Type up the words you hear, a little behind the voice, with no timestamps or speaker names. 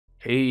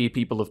Hey,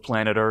 people of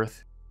planet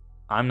Earth.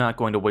 I'm not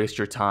going to waste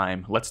your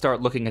time. Let's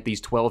start looking at these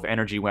 12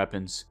 energy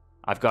weapons.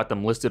 I've got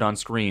them listed on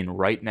screen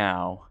right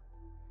now.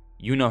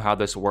 You know how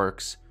this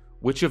works.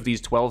 Which of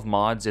these 12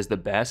 mods is the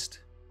best?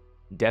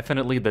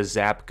 Definitely the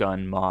Zap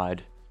Gun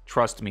mod.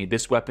 Trust me,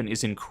 this weapon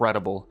is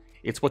incredible.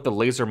 It's what the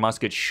laser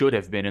musket should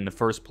have been in the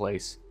first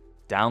place.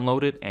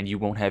 Download it and you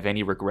won't have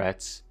any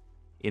regrets.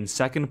 In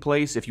second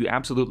place, if you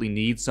absolutely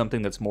need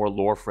something that's more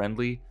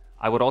lore-friendly,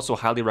 I would also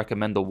highly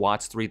recommend the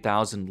Wattz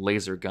 3000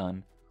 Laser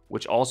Gun,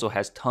 which also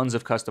has tons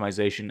of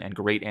customization and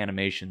great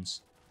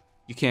animations.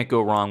 You can't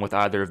go wrong with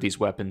either of these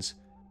weapons.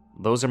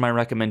 Those are my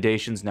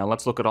recommendations. Now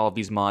let's look at all of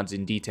these mods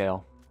in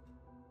detail.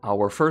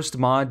 Our first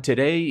mod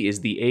today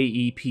is the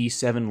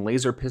AEP7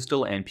 Laser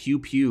Pistol and Pew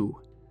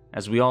Pew.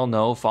 As we all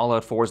know,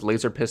 Fallout 4's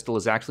Laser Pistol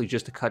is actually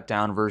just a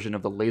cut-down version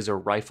of the Laser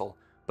Rifle,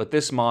 but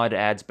this mod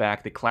adds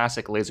back the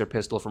classic Laser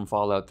Pistol from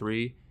Fallout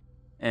 3,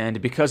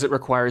 and because it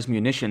requires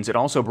munitions, it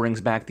also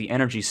brings back the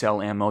energy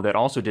cell ammo that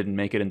also didn't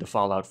make it into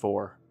Fallout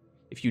 4.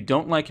 If you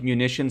don't like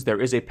munitions, there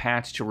is a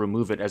patch to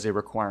remove it as a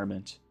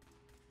requirement.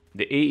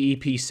 The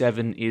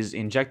AEP7 is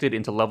injected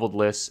into leveled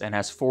lists and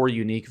has 4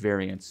 unique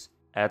variants.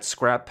 At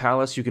Scrap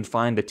Palace, you can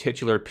find the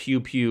titular Pew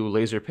Pew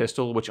laser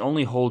pistol, which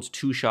only holds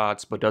 2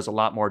 shots but does a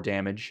lot more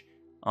damage.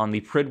 On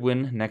the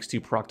Pridwin, next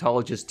to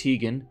Proctologist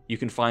Tegan, you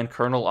can find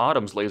Colonel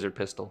Autumn's laser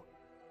pistol.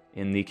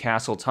 In the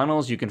castle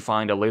tunnels, you can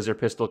find a laser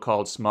pistol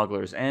called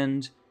Smuggler's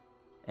End.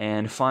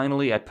 And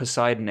finally, at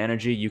Poseidon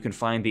Energy, you can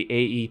find the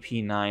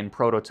AEP9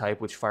 prototype,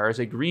 which fires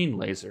a green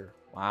laser.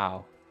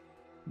 Wow.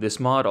 This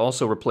mod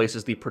also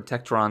replaces the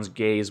Protectron's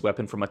Gaze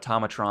weapon from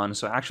Automatron,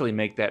 so actually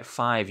make that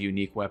 5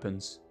 unique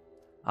weapons.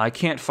 I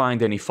can't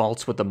find any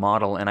faults with the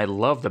model, and I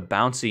love the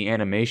bouncy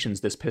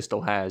animations this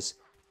pistol has.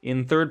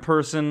 In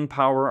third-person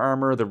power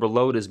armor, the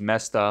reload is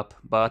messed up,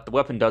 but the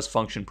weapon does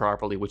function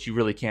properly, which you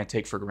really can't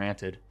take for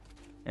granted.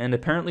 And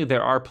apparently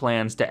there are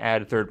plans to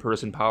add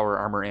third-person power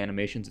armor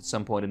animations at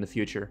some point in the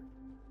future.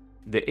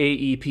 The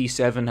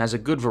AEP7 has a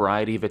good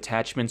variety of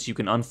attachments. You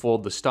can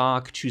unfold the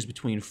stock, choose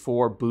between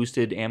 4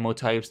 boosted ammo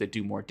types that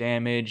do more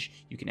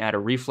damage, you can add a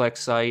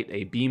reflex sight,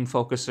 a beam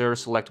focuser,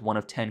 select one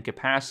of 10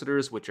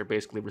 capacitors, which are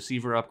basically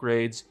receiver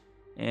upgrades,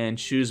 and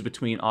choose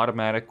between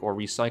automatic or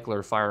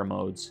recycler fire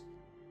modes.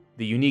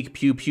 The unique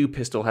Pew Pew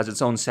pistol has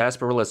its own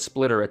sarsaparilla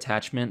splitter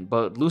attachment,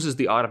 but loses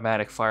the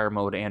automatic fire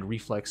mode and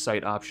reflex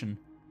sight option.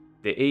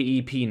 The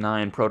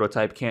AEP9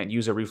 prototype can't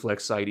use a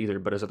reflex sight either,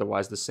 but is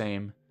otherwise the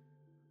same.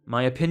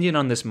 My opinion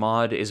on this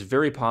mod is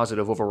very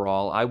positive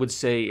overall. I would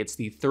say it's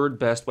the 3rd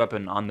best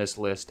weapon on this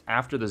list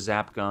after the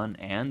Zap Gun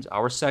and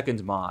our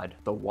second mod,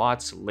 the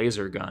Wattz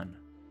Laser Gun.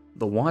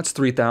 The Wattz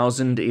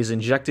 3000 is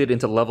injected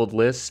into leveled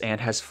lists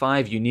and has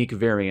 5 unique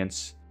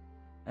variants.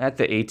 At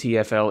the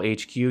ATFL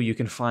HQ, you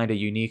can find a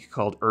unique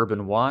called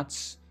Urban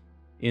Watts.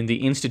 In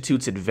the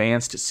Institute's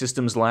Advanced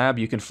Systems Lab,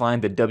 you can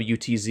find the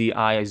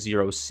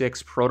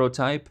WTZ-I-06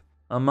 prototype.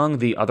 Among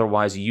the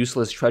otherwise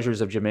useless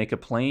treasures of Jamaica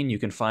Plain, you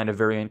can find a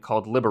variant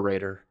called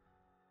Liberator.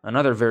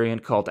 Another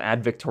variant called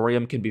Ad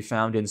Victoriam can be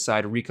found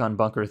inside Recon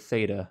Bunker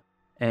Theta.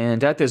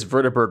 And at this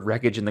vertibird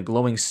wreckage in the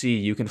glowing sea,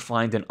 you can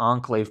find an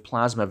Enclave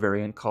Plasma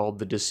variant called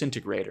the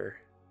Disintegrator.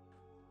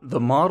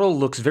 The model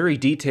looks very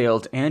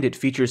detailed, and it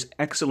features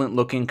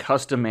excellent-looking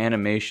custom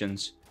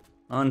animations.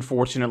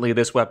 Unfortunately,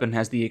 this weapon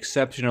has the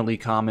exceptionally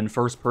common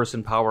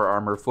first-person power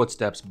armor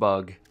footsteps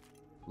bug.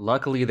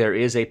 Luckily, there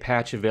is a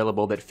patch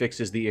available that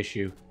fixes the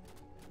issue.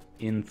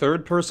 In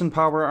third-person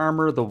power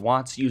armor, the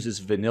Wattz uses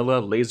vanilla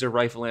laser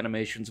rifle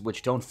animations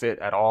which don't fit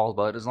at all,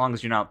 but as long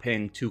as you're not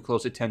paying too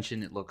close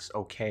attention, it looks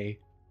okay.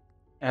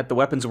 At the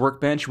weapons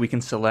workbench, we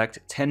can select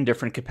 10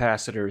 different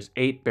capacitors,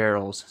 8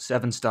 barrels,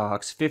 7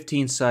 stocks,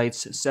 15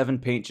 sights, 7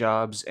 paint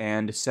jobs,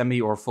 and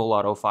semi or full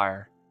auto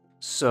fire.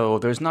 So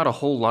there's not a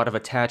whole lot of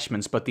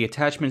attachments, but the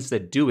attachments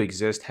that do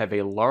exist have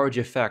a large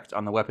effect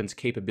on the weapon's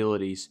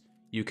capabilities.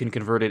 You can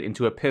convert it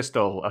into a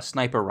pistol, a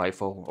sniper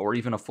rifle, or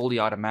even a fully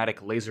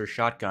automatic laser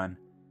shotgun.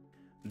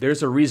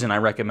 There's a reason I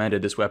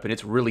recommended this weapon,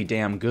 it's really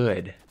damn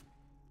good.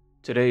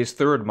 Today's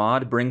 3rd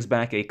mod brings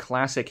back a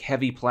classic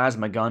heavy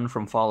plasma gun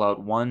from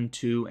Fallout 1,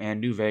 2, and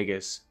New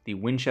Vegas, the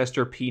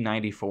Winchester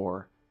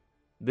P94.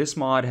 This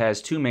mod has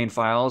 2 main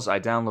files. I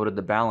downloaded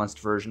the balanced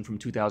version from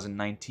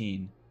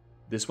 2019.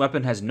 This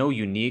weapon has no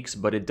uniques,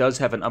 but it does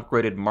have an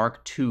upgraded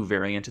Mark II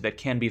variant that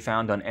can be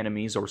found on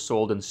enemies or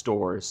sold in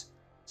stores.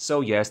 So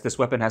yes, this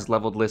weapon has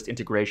leveled list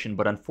integration,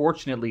 but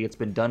unfortunately it's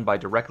been done by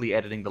directly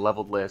editing the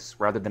leveled lists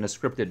rather than a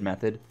scripted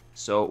method,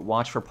 so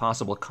watch for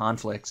possible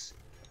conflicts.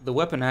 The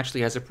weapon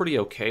actually has a pretty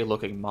okay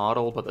looking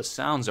model, but the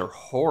sounds are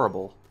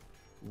horrible.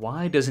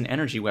 Why does an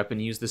energy weapon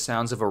use the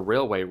sounds of a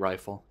railway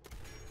rifle?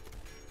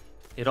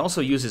 It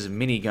also uses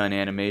minigun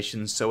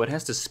animations, so it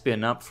has to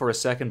spin up for a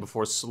second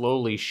before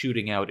slowly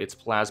shooting out its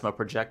plasma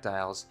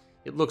projectiles.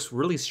 It looks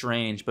really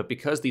strange, but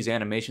because these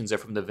animations are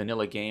from the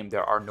vanilla game,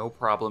 there are no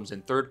problems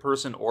in third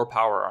person or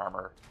power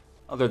armor,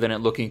 other than it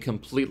looking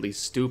completely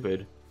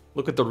stupid.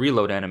 Look at the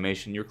reload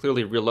animation, you're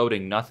clearly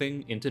reloading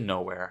nothing into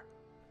nowhere.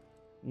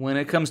 When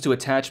it comes to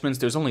attachments,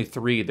 there's only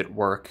 3 that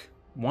work.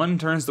 One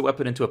turns the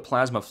weapon into a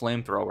plasma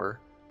flamethrower.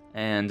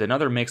 and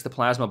another makes the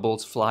plasma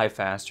bolts fly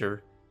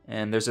faster,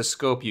 and there's a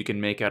scope you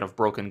can make out of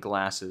broken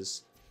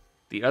glasses.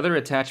 The other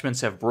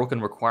attachments have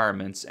broken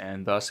requirements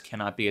and thus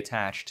cannot be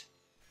attached.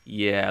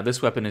 Yeah,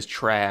 this weapon is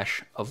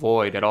trash.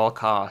 Avoid at all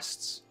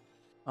costs.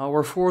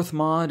 Our fourth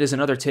mod is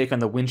another take on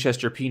the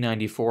Winchester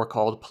P94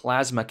 called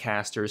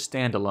Plasmacaster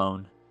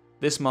Standalone.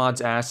 This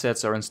mod's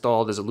assets are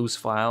installed as loose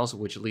files,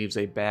 which leaves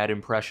a bad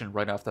impression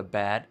right off the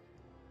bat.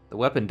 The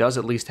weapon does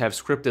at least have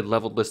scripted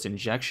leveled list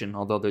injection,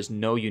 although there's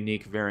no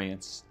unique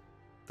variants.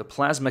 The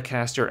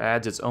Plasmacaster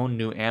adds its own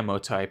new ammo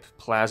type,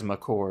 plasma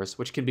cores,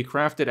 which can be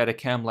crafted at a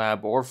chem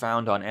lab or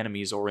found on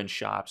enemies or in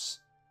shops.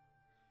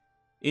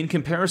 In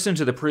comparison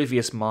to the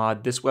previous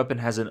mod, this weapon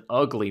has an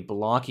ugly,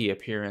 blocky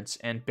appearance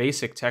and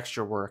basic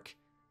texture work.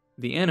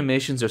 The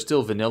animations are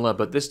still vanilla,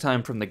 but this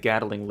time from the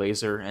Gatling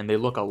laser, and they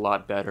look a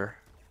lot better.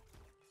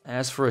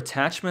 As for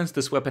attachments,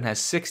 this weapon has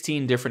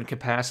 16 different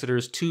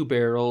capacitors, 2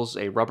 barrels,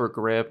 a rubber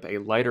grip, a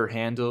lighter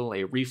handle,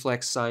 a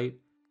reflex sight,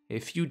 a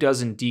few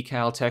dozen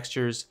decal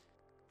textures,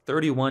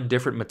 31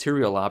 different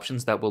material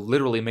options that will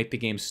literally make the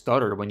game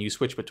stutter when you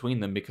switch between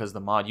them because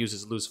the mod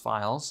uses loose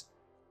files,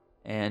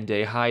 and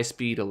a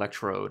high-speed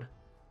electrode.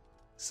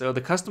 So the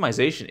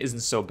customization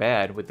isn't so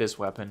bad with this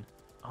weapon.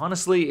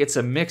 Honestly, it's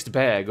a mixed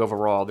bag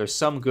overall. There's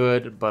some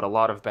good, but a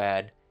lot of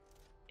bad.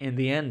 In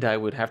the end, I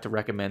would have to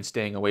recommend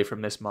staying away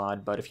from this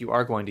mod, but if you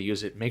are going to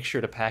use it, make sure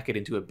to pack it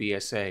into a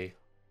BSA.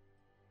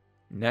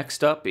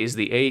 Next up is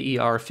the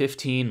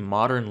AER-15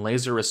 Modern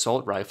Laser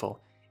Assault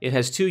Rifle. It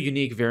has 2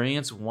 unique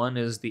variants. One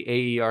is the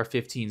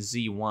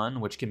AER-15Z1,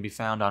 which can be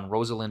found on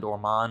Rosalind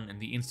Orman in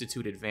the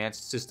Institute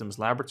Advanced Systems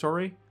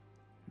Laboratory.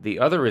 The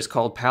other is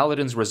called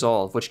Paladin's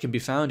Resolve, which can be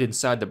found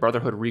inside the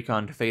Brotherhood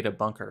Recon Theta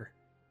bunker.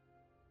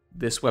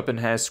 This weapon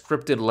has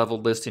scripted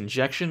leveled list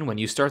injection. When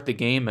you start the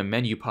game, a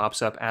menu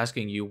pops up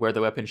asking you where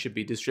the weapon should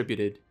be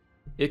distributed.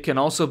 It can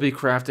also be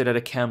crafted at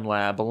a chem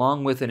lab,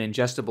 along with an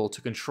ingestible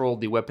to control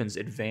the weapon's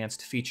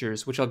advanced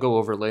features, which I'll go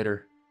over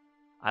later.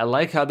 I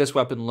like how this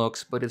weapon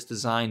looks, but its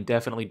design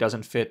definitely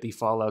doesn't fit the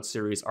Fallout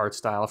series art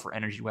style for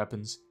energy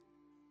weapons.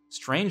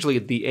 Strangely,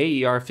 the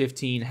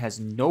AER-15 has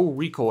no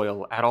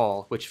recoil at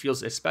all, which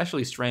feels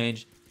especially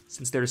strange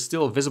since there's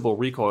still visible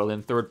recoil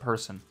in third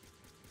person.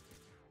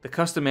 The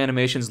custom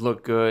animations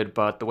look good,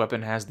 but the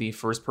weapon has the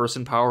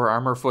first-person power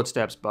armor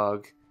footsteps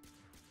bug.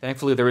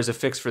 Thankfully, there is a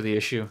fix for the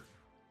issue.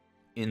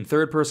 In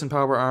third-person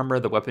power armor,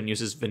 the weapon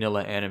uses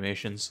vanilla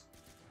animations.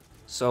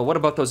 So what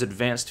about those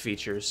advanced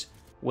features?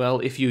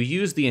 Well, if you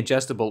use the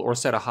ingestible or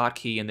set a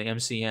hotkey in the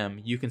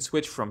MCM, you can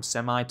switch from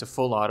semi to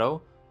full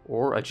auto,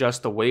 or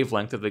adjust the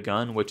wavelength of the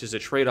gun, which is a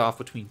trade-off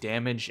between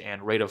damage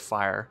and rate of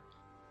fire.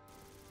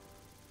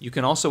 You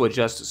can also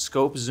adjust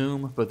scope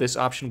zoom, but this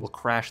option will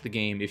crash the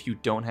game if you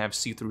don't have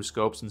see-through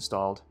scopes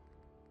installed.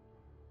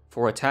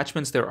 For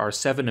attachments, there are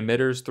 7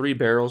 emitters, 3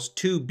 barrels,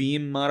 2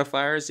 beam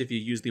modifiers if you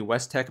use the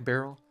Westech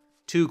barrel,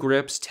 2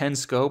 grips, 10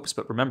 scopes,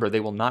 but remember they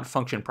will not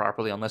function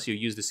properly unless you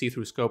use the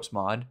see-through scopes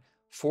mod,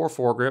 4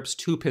 foregrips,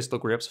 2 pistol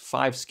grips,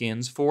 5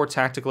 skins, 4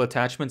 tactical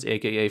attachments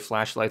aka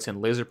flashlights and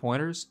laser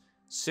pointers,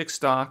 6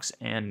 stocks,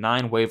 and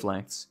 9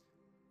 wavelengths.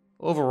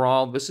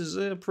 Overall, this is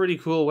a pretty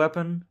cool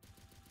weapon.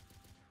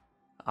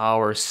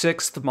 Our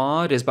 6th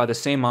mod is by the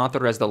same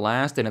author as the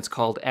last, and it's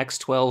called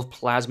X12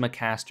 Plasma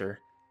Caster.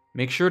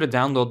 Make sure to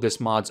download this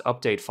mod's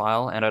update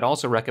file, and I'd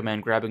also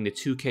recommend grabbing the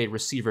 2K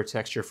receiver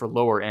texture for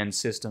lower-end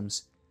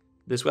systems.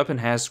 This weapon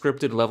has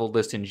scripted leveled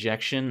list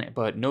injection,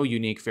 but no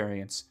unique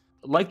variants.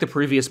 Like the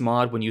previous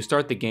mod, when you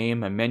start the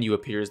game, a menu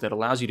appears that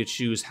allows you to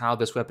choose how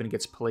this weapon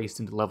gets placed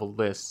into leveled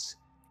lists.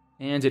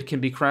 And it can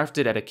be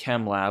crafted at a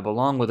chem lab,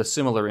 along with a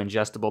similar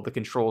ingestible that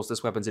controls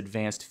this weapon's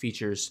advanced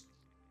features.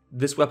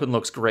 This weapon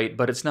looks great,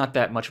 but it's not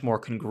that much more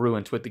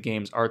congruent with the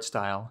game's art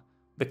style.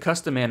 The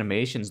custom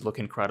animations look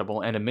incredible,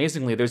 and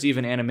amazingly there's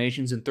even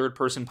animations in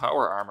third-person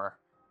power armor.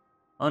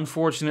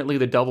 Unfortunately,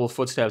 the double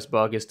footsteps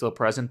bug is still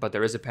present, but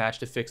there is a patch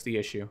to fix the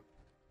issue.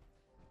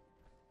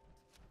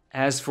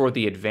 As for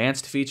the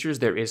advanced features,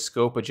 there is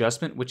scope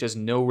adjustment, which has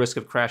no risk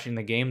of crashing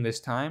the game this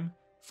time,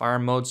 fire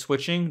mode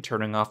switching,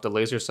 turning off the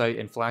laser sight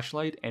and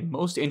flashlight, and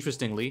most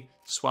interestingly,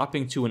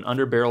 swapping to an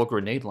underbarrel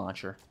grenade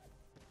launcher.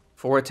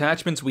 For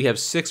attachments, we have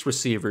 6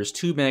 receivers,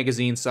 2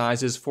 magazine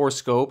sizes, 4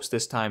 scopes,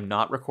 this time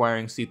not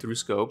requiring see-through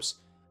scopes,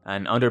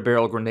 an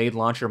underbarrel grenade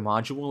launcher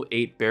module,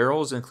 8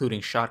 barrels,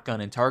 including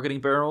shotgun and targeting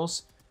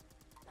barrels,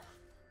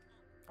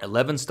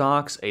 11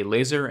 stocks, a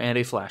laser, and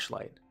a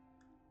flashlight.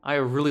 I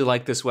really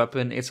like this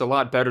weapon. It's a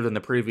lot better than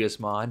the previous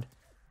mod.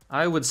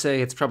 I would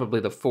say it's probably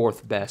the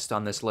 4th best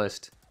on this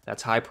list.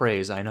 That's high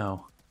praise, I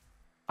know.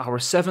 Our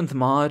 7th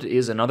mod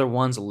is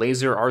AnotherOne's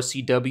Laser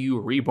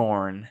RCW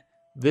Reborn.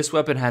 This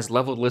weapon has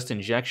leveled list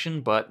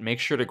injection, but make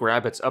sure to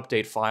grab its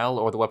update file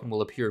or the weapon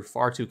will appear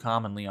far too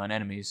commonly on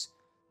enemies.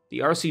 The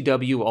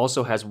RCW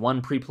also has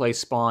 1 pre-play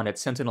spawn at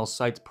Sentinel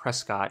Site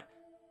Prescott,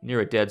 near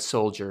a dead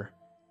soldier.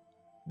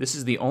 This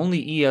is the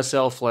only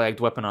ESL flagged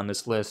weapon on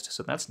this list,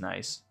 so that's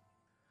nice.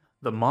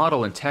 The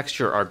model and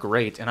texture are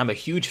great, and I'm a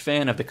huge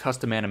fan of the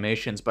custom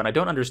animations, but I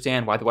don't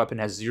understand why the weapon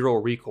has 0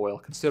 recoil,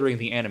 considering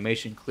the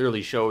animation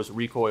clearly shows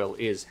recoil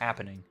is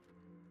happening.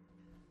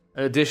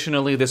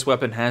 Additionally, this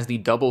weapon has the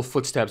double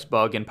footsteps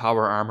bug in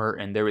power armor,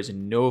 and there is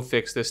no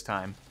fix this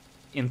time.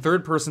 In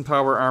third-person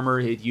power armor,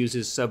 it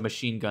uses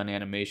submachine gun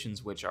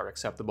animations, which are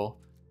acceptable.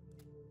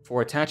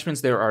 For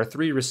attachments, there are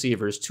 3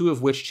 receivers, 2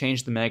 of which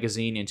change the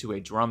magazine into a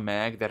drum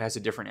mag that has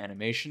a different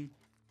animation,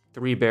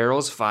 3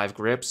 barrels, 5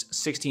 grips,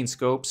 16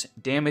 scopes,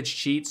 damage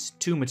cheats,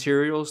 2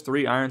 materials,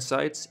 3 iron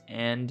sights,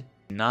 and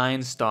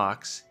 9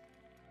 stocks.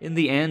 In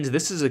the end,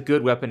 this is a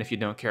good weapon if you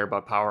don't care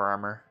about power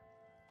armor.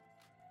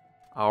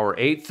 Our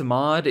 8th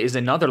mod is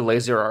another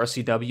Laser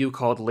RCW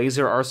called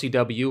Laser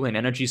RCW, an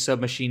energy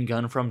submachine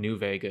gun from New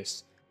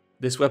Vegas.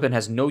 This weapon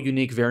has no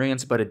unique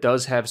variants, but it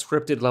does have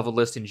scripted level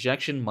list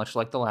injection, much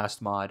like the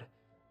last mod.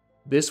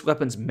 This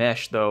weapon's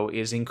mesh, though,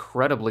 is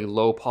incredibly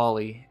low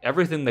poly.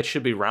 Everything that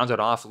should be rounded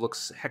off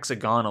looks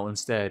hexagonal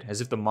instead, as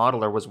if the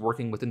modeler was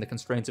working within the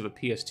constraints of a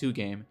PS2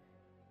 game.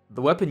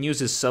 The weapon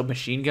uses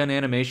submachine gun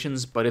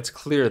animations, but it's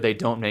clear they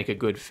don't make a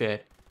good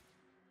fit.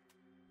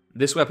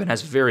 This weapon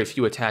has very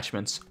few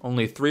attachments,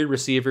 only 3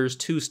 receivers,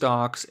 2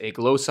 stocks, a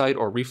glow sight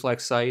or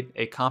reflex sight,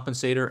 a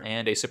compensator,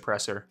 and a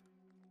suppressor.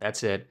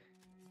 That's it.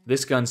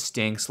 This gun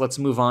stinks. Let's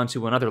move on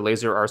to another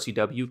Laser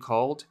RCW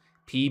called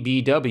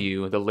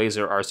PBW The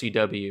Laser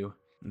RCW.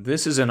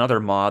 This is another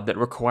mod that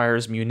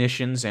requires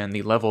munitions and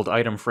the leveled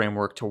item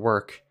framework to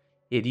work.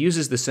 It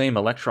uses the same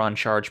electron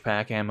charge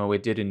pack ammo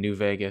it did in New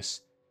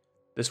Vegas.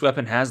 This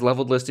weapon has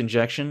leveled list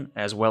injection,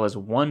 as well as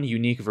one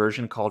unique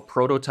version called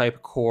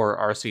Prototype Core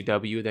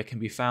RCW that can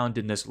be found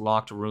in this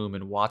locked room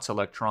in Wattz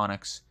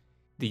Electronics.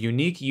 The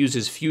unique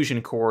uses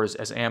fusion cores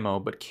as ammo,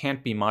 but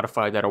can't be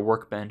modified at a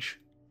workbench.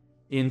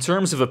 In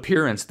terms of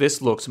appearance, this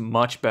looks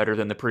much better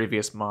than the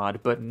previous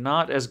mod, but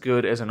not as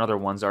good as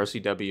AnotherOne's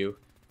RCW.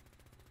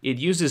 It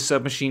uses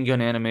submachine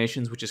gun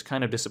animations, which is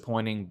kind of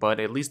disappointing, but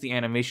at least the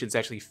animations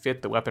actually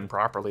fit the weapon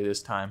properly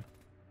this time.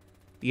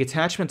 The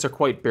attachments are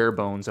quite bare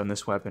bones on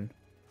this weapon.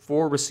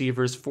 4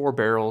 receivers, 4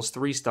 barrels,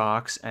 3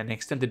 stocks, an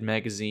extended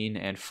magazine,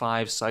 and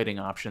 5 sighting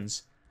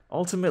options.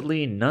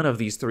 Ultimately, none of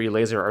these 3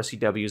 Laser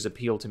RCWs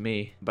appeal to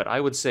me, but I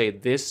would say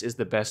this is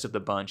the best of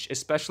the bunch,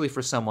 especially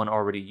for someone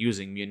already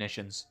using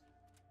munitions.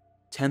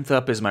 10th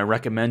up is my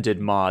recommended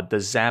mod, the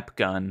Zap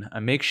Gun,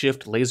 a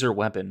makeshift laser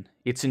weapon.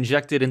 It's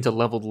injected into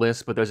leveled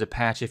list, but there's a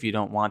patch if you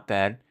don't want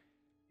that.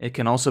 It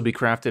can also be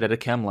crafted at a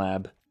chem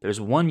lab.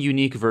 There's one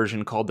unique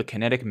version called the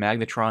Kinetic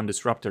Magnetron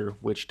Disruptor,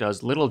 which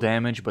does little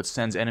damage but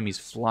sends enemies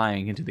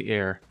flying into the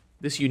air.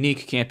 This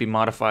unique can't be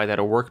modified at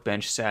a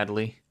workbench,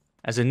 sadly.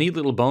 As a neat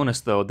little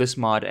bonus though, this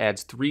mod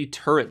adds 3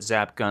 turret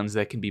zap guns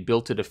that can be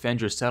built to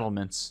defend your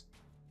settlements.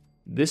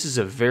 This is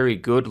a very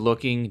good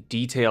looking,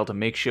 detailed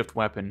makeshift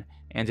weapon,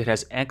 and it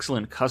has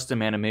excellent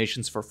custom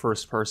animations for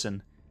first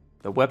person.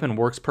 The weapon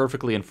works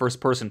perfectly in first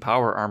person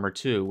power armor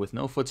too, with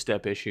no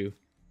footstep issue.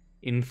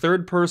 In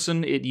third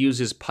person, it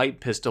uses pipe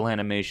pistol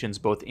animations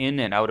both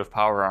in and out of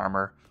power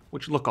armor,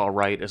 which look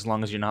alright as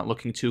long as you're not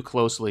looking too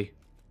closely.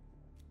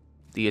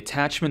 The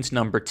attachments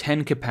number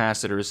 10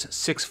 capacitors,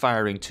 6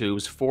 firing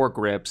tubes, 4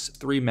 grips,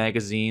 3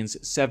 magazines,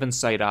 7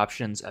 sight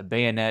options, a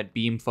bayonet,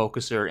 beam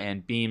focuser,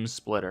 and beam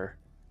splitter.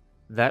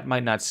 That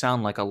might not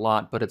sound like a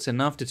lot, but it's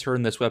enough to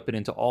turn this weapon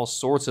into all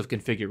sorts of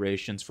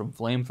configurations, from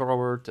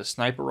flamethrower to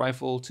sniper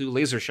rifle to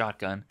laser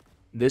shotgun.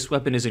 This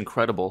weapon is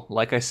incredible.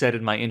 Like I said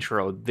in my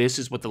intro, this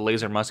is what the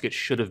laser musket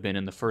should have been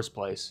in the first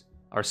place.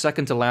 Our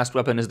second to last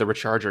weapon is the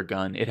Recharger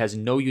Gun. It has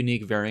no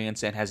unique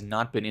variants and has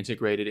not been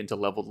integrated into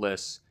leveled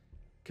lists.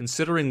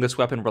 Considering this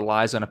weapon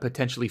relies on a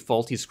potentially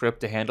faulty script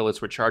to handle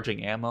its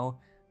recharging ammo,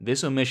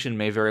 this omission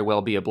may very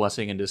well be a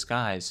blessing in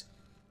disguise.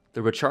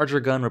 The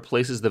Recharger Gun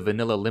replaces the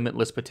vanilla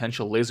Limitless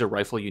Potential laser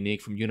rifle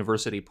unique from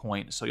University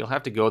Point, so you'll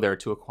have to go there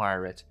to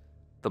acquire it.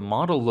 The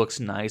model looks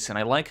nice, and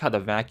I like how the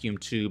vacuum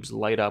tubes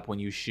light up when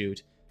you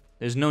shoot.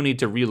 There's no need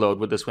to reload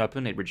with this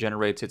weapon, it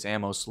regenerates its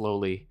ammo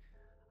slowly.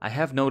 I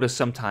have noticed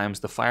sometimes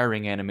the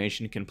firing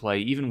animation can play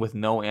even with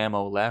no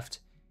ammo left,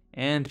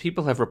 and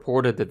people have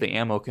reported that the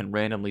ammo can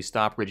randomly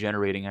stop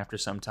regenerating after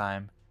some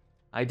time.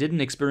 I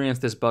didn't experience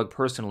this bug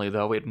personally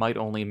though, it might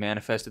only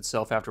manifest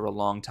itself after a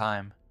long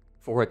time.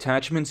 For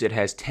attachments, it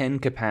has 10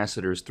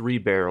 capacitors, 3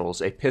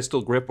 barrels, a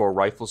pistol grip or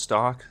rifle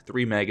stock,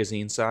 3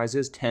 magazine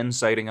sizes, 10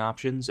 sighting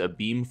options, a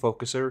beam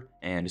focuser,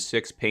 and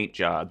 6 paint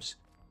jobs.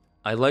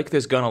 I like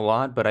this gun a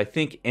lot, but I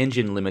think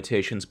engine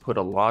limitations put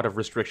a lot of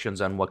restrictions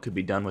on what could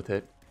be done with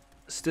it.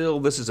 Still,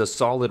 this is a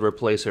solid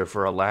replacer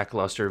for a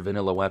lackluster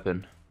vanilla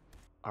weapon.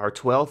 Our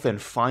 12th and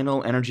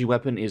final energy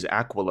weapon is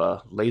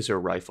Aquila, Laser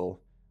Rifle.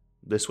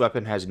 This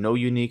weapon has no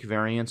unique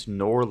variants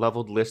nor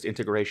leveled list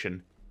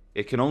integration.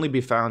 It can only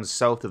be found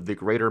south of the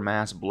Greater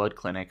Mass Blood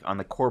Clinic on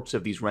the corpse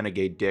of these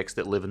renegade dicks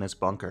that live in this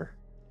bunker.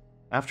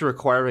 After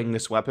acquiring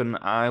this weapon,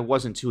 I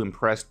wasn't too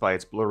impressed by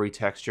its blurry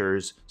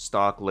textures,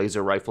 stock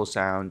laser rifle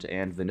sound,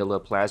 and vanilla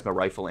plasma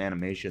rifle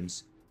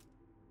animations.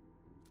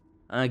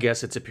 I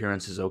guess its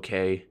appearance is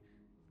okay.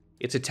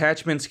 Its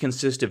attachments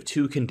consist of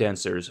 2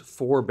 condensers,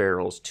 4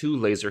 barrels, 2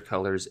 laser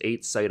colors,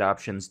 8 sight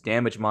options,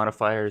 damage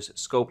modifiers,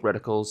 scope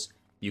reticles.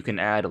 You can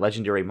add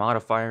legendary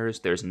modifiers,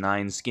 there's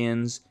 9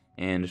 skins,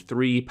 and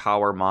 3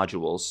 power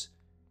modules.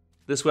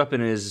 This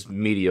weapon is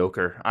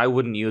mediocre. I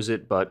wouldn't use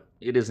it, but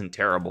it isn't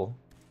terrible.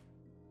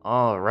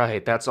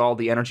 Alright, that's all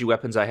the energy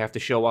weapons I have to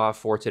show off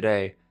for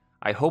today.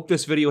 I hope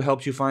this video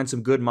helped you find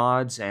some good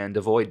mods and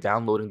avoid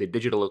downloading the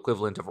digital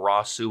equivalent of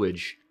raw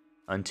sewage.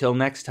 Until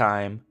next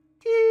time,